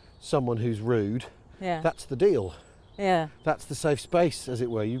see someone who's rude, that's the deal. Yeah. That's the safe space, as it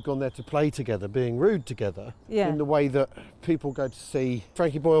were. You've gone there to play together, being rude together, in the way that people go to see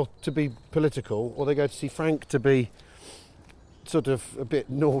Frankie Boyle to be political, or they go to see Frank to be sort of a bit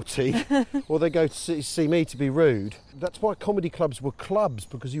naughty, or they go to see me to be rude. That's why comedy clubs were clubs,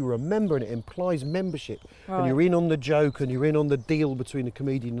 because you remember, and it implies membership. Right. And you're in on the joke, and you're in on the deal between the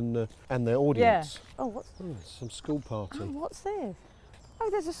comedian and the audience. Yeah. Oh, what's some school party. Oh, what's this? Oh,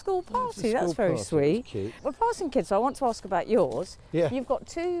 there's a school party. That's very sweet. That's cute. We're passing kids, so I want to ask about yours. Yeah. You've got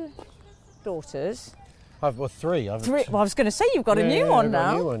 2 daughters. I've got 3. Three. Well, I was going to say you've got a new one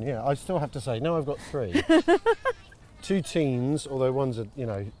now. A new one, yeah. I still have to say, no, I've got 3. 2 teens, although one's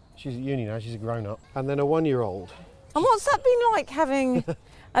she's at uni now, she's a grown-up, and then a 1-year-old. And what's that been like, having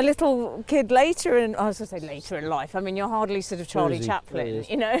a little kid later in life? I mean, you're hardly sort of Charlie Chaplin,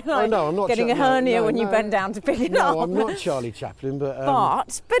 like no, I'm not getting a hernia when you bend down to pick it up. No, I'm not Charlie Chaplin, but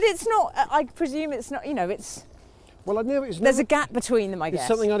it's not. I presume it's not. It's. Well, I knew it was. There's a gap between them, I guess. It's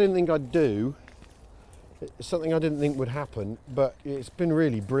something I didn't think I'd do. It's something I didn't think would happen, but it's been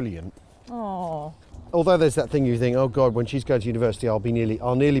really brilliant. Oh. Although there's that thing you think, oh God, when she's going to university, I'll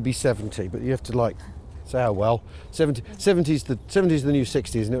nearly be 70. But you have to say, oh well, 70's the new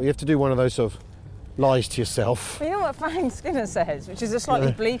 60, isn't it? You have to do one of those sort of lies to yourself. Well, you know what Frank Skinner says, which is a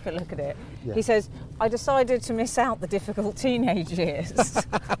slightly bleaker look at it. Yeah. He says, I decided to miss out the difficult teenage years.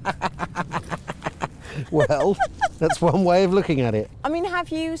 Well, that's one way of looking at it. I mean, have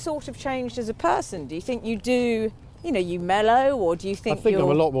you sort of changed as a person? Do you think you do? You mellow, or do you think I think I'm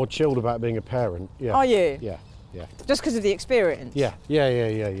a lot more chilled about being a parent. Yeah. Are you? Yeah. Just because of the experience? Yeah.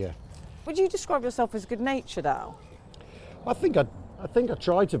 Would you describe yourself as good-natured, Al? I think I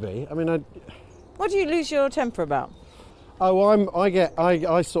try to be. I mean, what do you lose your temper about? Oh,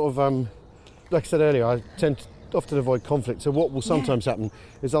 I sort of, like I said earlier, I tend to often avoid conflict. So what will sometimes happen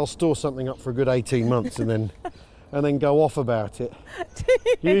is I'll store something up for a good 18 months and then go off about it.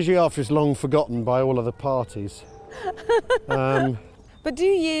 Usually after it's long forgotten by all other parties. But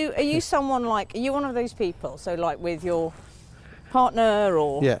are you someone are you one of those people, so like with your partner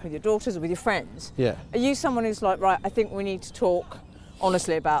or with your daughters or with your friends, are you someone who's like, right, I think we need to talk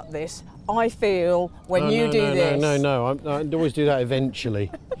honestly about this, I feel when you do this? No, I always do that eventually.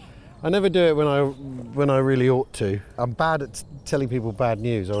 I never do it when I really ought to. I'm bad at telling people bad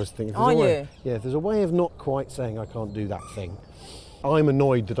news. I always think, you? Yeah, if there's a way of not quite saying I can't do that thing. I'm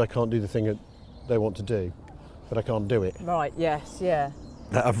annoyed that I can't do the thing that they want to do, but I can't do it. Right, yes, yeah.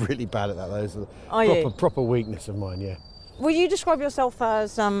 I'm really bad at that. Those are proper weakness of mine, yeah. Will you describe yourself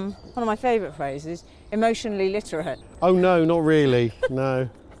as, one of my favourite phrases, emotionally literate? Oh no, not really, no.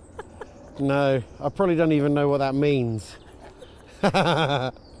 No, I probably don't even know what that means.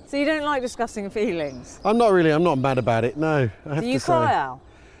 So you don't like discussing feelings? I'm not mad about it, no. Do you cry, Al?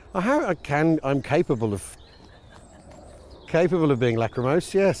 I'm capable of being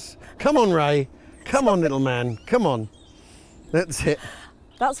lachrymose, yes. Come on, Ray. Come on, little man. Come on. That's it.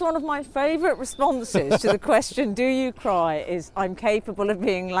 That's one of my favourite responses to the question, do you cry, is I'm capable of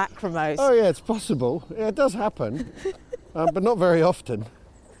being lachrymose. Oh yeah, it's possible. Yeah, it does happen, but not very often.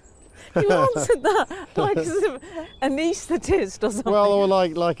 You answered that like a sort of anaesthetist or something. Well, or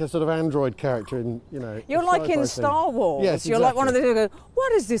like a sort of android character in, You're like in Star Wars. Yes, You're like one of those who go,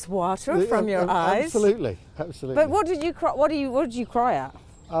 what is this water from your eyes? Absolutely. But what did you cry? What did you cry at?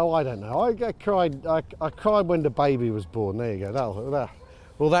 Oh, I don't know. I cried when the baby was born. There you go.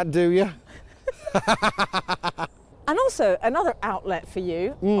 Will that do you? And also another outlet for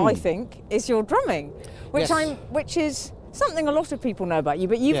you, I think, is your drumming, which is something a lot of people know about you.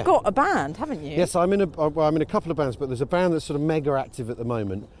 But you've got a band, haven't you? Yes, I'm in a couple of bands, but there's a band that's sort of mega active at the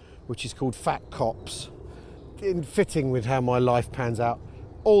moment, which is called Fat Cops. In fitting with how my life pans out,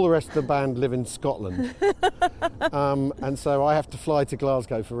 all the rest of the band live in Scotland, and so I have to fly to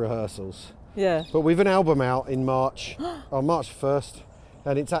Glasgow for rehearsals. Yeah. But we've an album out in March, on March 1st.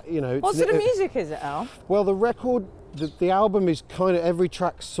 And it's what sort of music is it, Al? Well, the record the album is kind of, every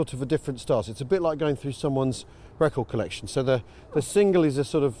track's sort of a different style. So it's a bit like going through someone's record collection. So the single is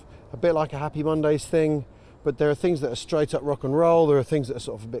a bit like a Happy Mondays thing, but there are things that are straight up rock and roll, there are things that are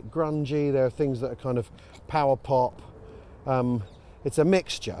sort of a bit grungy, there are things that are kind of power pop. It's a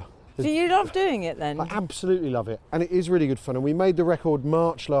mixture. Do you love doing it then? I absolutely love it, and it is really good fun. And we made the record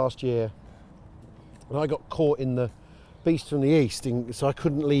March last year, and I got caught in the Beast from the East, so I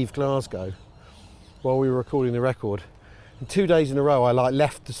couldn't leave Glasgow while we were recording the record. And 2 days in a row, I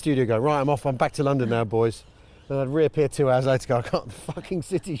left the studio going, right, I'm off, I'm back to London now, boys. And I'd reappear 2 hours later, go, I can't, the fucking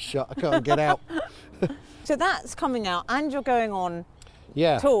city's shut, I can't get out. So that's coming out, and you're going on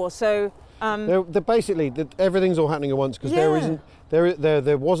Yeah. tour. So they're basically everything's all happening at once because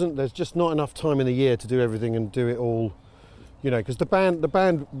there's just not enough time in the year to do everything and do it all, you know. Because the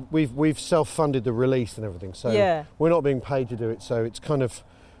band we've self-funded the release and everything, so we're not being paid to do it. So it's kind of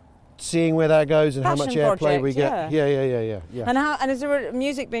seeing where that goes and how much airplay we get. Yeah. And is there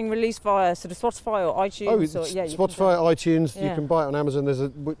music being released via sort of Spotify or iTunes? Spotify, iTunes. You can buy it on Amazon.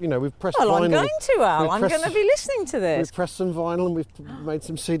 We've pressed vinyl. Well, I'm going to, Al. I'm going to be listening to this. We've pressed some vinyl and we've made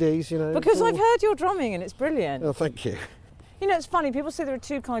some CDs, you know. Because I've heard your drumming and it's brilliant. Oh, thank you. You know, it's funny, people say there are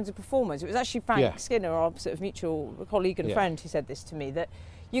two kinds of performers. It was actually Frank Skinner, our sort of mutual colleague and friend, who said this to me, that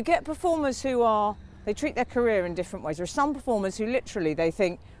you get performers who they treat their career in different ways. There are some performers who literally, they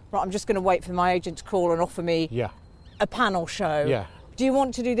think, right, I'm just going to wait for my agent to call and offer me a panel show. Yeah. Do you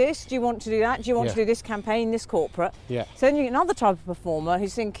want to do this? Do you want to do that? Do you want to do this campaign, this corporate? Yeah. So then you get another type of performer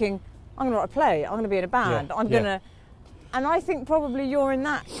who's thinking, I'm going to write a play, I'm going to be in a band, I'm going to... And I think probably you're in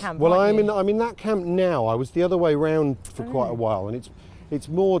that camp. Well, I'm in that camp now. I was the other way round for quite a while, and it's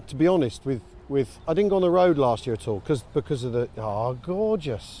more, to be honest, with I didn't go on the road last year at all because of the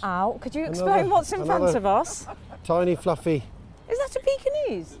gorgeous. Al, could you explain what's in front of us? Tiny, fluffy. Is that a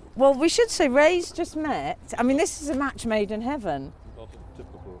Pekingese? Well, we should say Ray's just met. I mean, this is a match made in heaven. Not a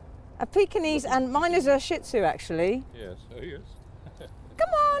typical. A Pekingese, and mine is a Shih Tzu, actually. Yes, oh yes. Come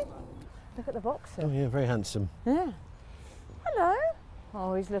on. Look at the boxer. Oh yeah, very handsome. Yeah. Hello.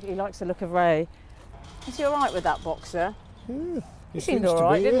 Oh, he likes the look of Ray. Is he all right with that boxer? Yeah, he seemed all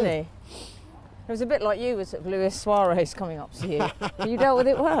right, didn't he? It was a bit like you with sort of Luis Suarez coming up to you. You dealt with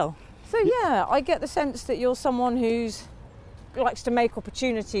it well. So yeah, I get the sense that you're someone who's likes to make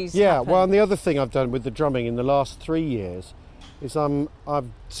opportunities happen. Well, and the other thing I've done with the drumming in the last 3 years is I've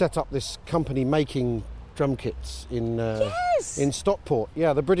set up this company making drum kits in Stockport.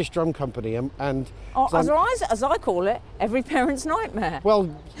 Yeah, the British Drum Company, and as I call it, every parent's nightmare.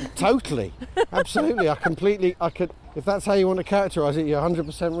 Well, totally, absolutely. I could, if that's how you want to characterise it, you're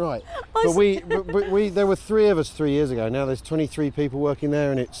 100% right. But we there were 3 of us 3 years ago. Now there's 23 people working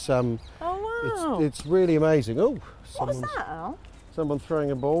there, and it's it's really amazing. Oh, what's that, Al? Someone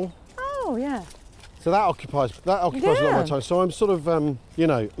throwing a ball. Oh yeah. So that occupies a lot of my time. So I'm sort of,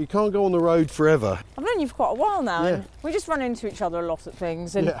 you can't go on the road forever. I've known you for quite a while now, and we just run into each other a lot at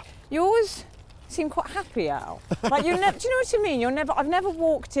things, and you always seem quite happy, Al. Like do you know what I mean? I've never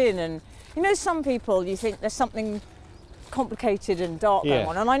walked in, and you know, some people you think there's something complicated and dark going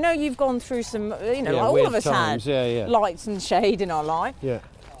on, and I know you've gone through some, like all of us times. had lights and shade in our life. Yeah.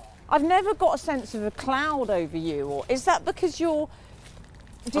 I've never got a sense of a cloud over you, or is that because you're?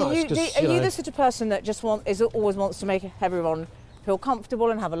 Are you the sort of person that just always wants to make everyone feel comfortable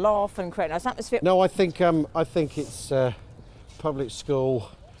and have a laugh and create a nice atmosphere? No, I think it's public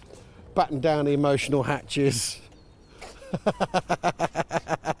school, batten down the emotional hatches.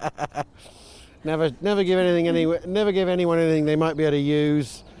 never give anyone anything they might be able to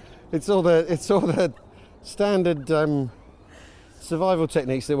use. It's all the standard survival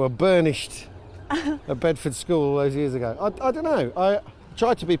techniques that were burnished at Bedford School all those years ago. I don't know. I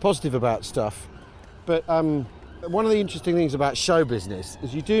try to be positive about stuff, but one of the interesting things about show business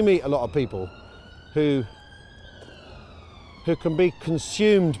is you do meet a lot of people who can be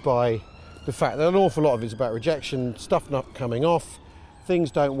consumed by the fact that an awful lot of it's about rejection, stuff not coming off,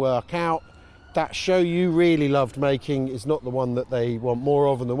 things don't work out. That show you really loved making is not the one that they want more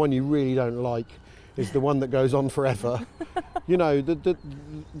of, and the one you really don't like is the one that goes on forever. You know,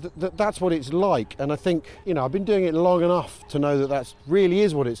 that's what it's like. And I think, I've been doing it long enough to know that really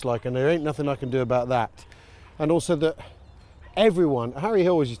is what it's like, and there ain't nothing I can do about that. And also that everyone, Harry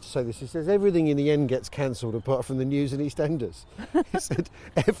Hill always used to say this, he says everything in the end gets cancelled apart from the News and EastEnders. He said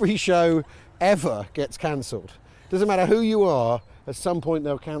every show ever gets cancelled. Doesn't matter who you are, at some point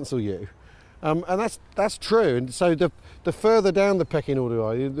they'll cancel you. And that's true. And so the further down the pecking order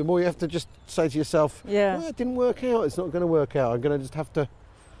are you, the more you have to just say to yourself, well, it didn't work out, it's not going to work out, I'm going to just have to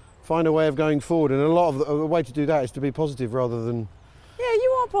find a way of going forward. And a lot of the way to do that is to be positive rather than... Yeah,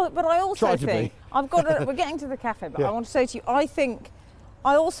 you are positive, but I also think we're getting to the cafe, but I want to say to you,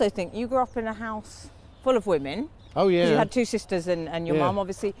 I also think you grew up in a house full of women. Oh yeah. You had two sisters and your mum,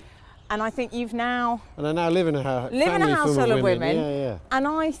 obviously. And I think you've now... And I now live in a house full of women. Yeah. And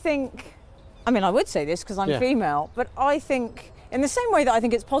I think... I mean, I would say this because I'm female, but I think... In the same way that I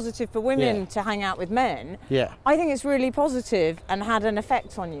think it's positive for women to hang out with men, I think it's really positive and had an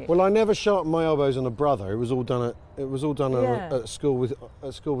effect on you. Well, I never sharpened my elbows on a brother. It was all done at school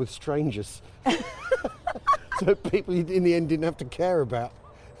with strangers. So people you in the end didn't have to care about.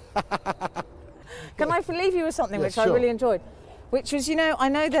 Can I leave you with something which I really enjoyed? Which was, I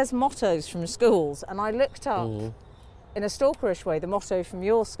know there's mottos from schools, and I looked up in a stalkerish way the motto from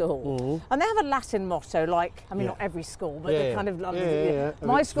your school. And they have a Latin motto, not every school, but the kind of...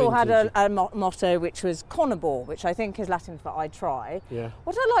 My school had a motto which was Conabor, which I think is Latin for I try. Yeah.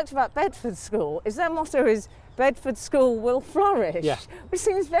 What I liked about Bedford School is their motto is Bedford School will flourish, which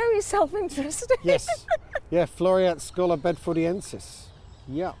seems very self-interested. Yes. Yeah, Floreat Schola Bedfordiensis.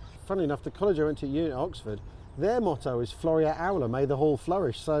 Yeah. Funny enough, the college I went to at Oxford, their motto is Floria Aula, may the hall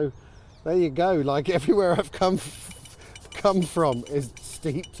flourish. So there you go, like everywhere I've come from is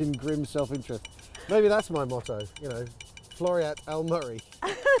steeped in grim self-interest. Maybe that's my motto, Floreat Al Murray.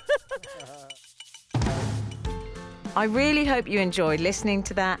 I really hope you enjoyed listening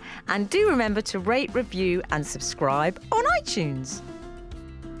to that, and do remember to rate, review and subscribe on iTunes.